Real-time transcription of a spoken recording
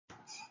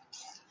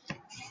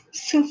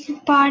So for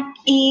part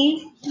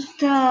A,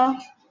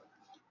 the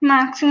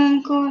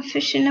maximum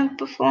coefficient of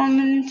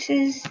performance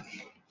is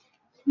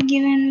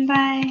given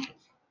by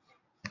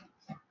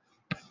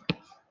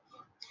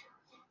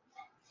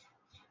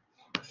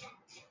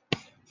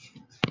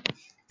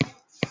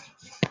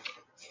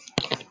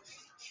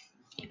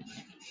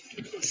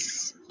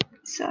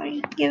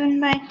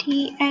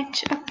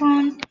Th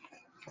upon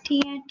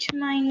Th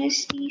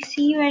minus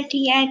Tc, where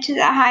Th is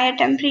a higher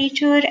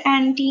temperature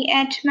and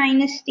Th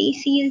minus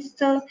Tc is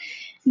the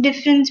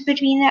difference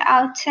between the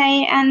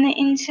outside and the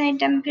inside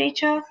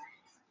temperature,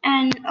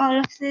 and all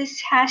of this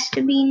has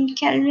to be in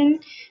Kelvin.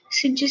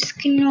 So just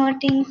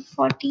converting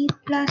 40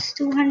 plus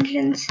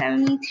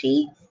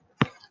 273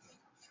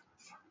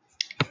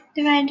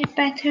 divided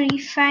by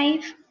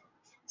 35.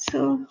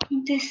 So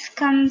this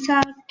comes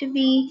out to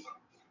be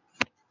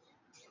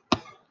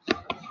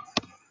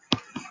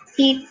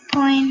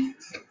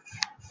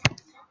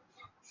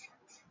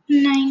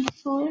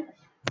 8.94.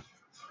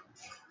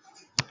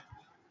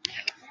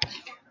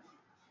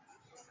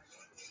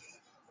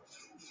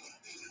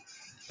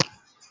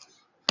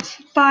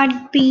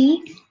 Part B,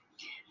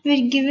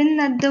 we're given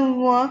that the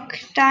work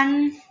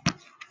done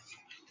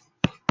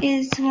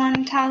is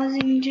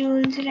 1000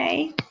 joules,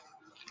 right?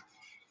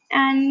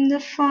 And the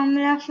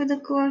formula for the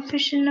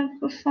coefficient of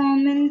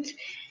performance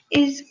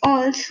is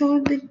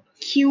also the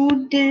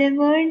Q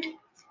delivered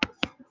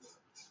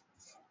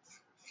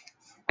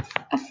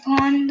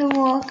upon the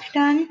work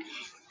done,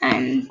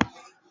 and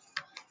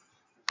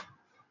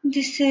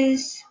this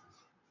is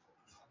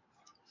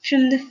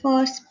from the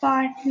first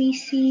part we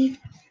see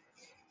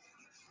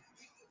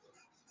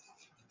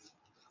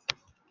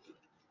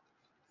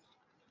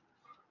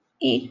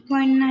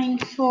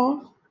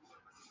 8.94.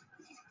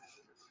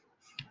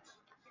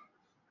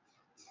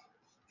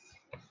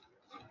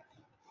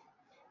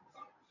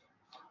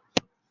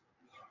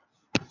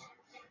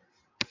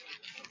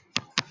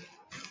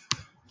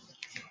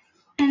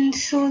 And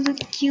so the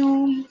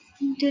Q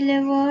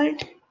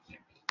delivered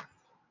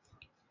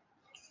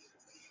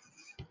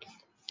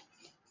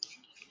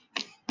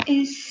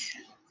is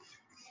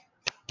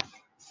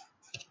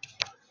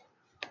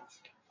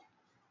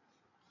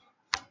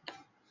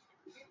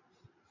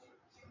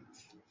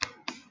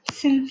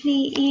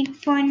simply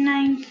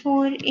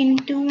 8.94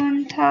 into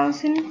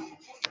 1000,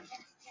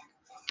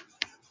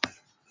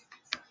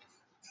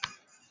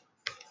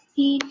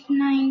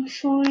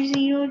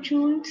 8940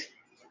 joules.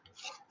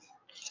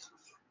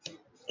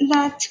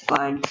 That's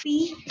part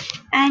B.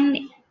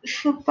 And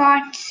for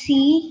part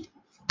C,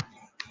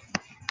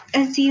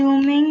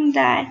 assuming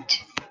that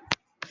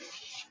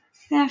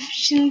the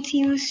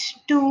efficiency was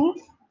 2,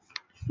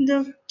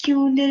 the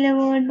Q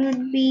delivered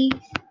would be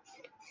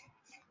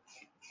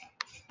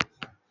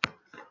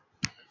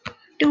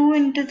 2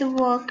 into the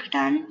work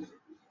done.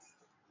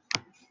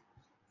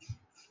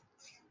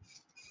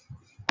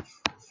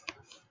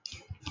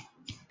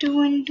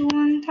 Two into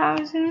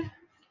 1000,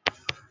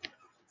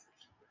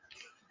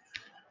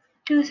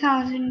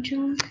 2000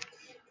 joules,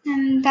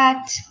 and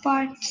that's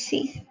part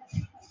C.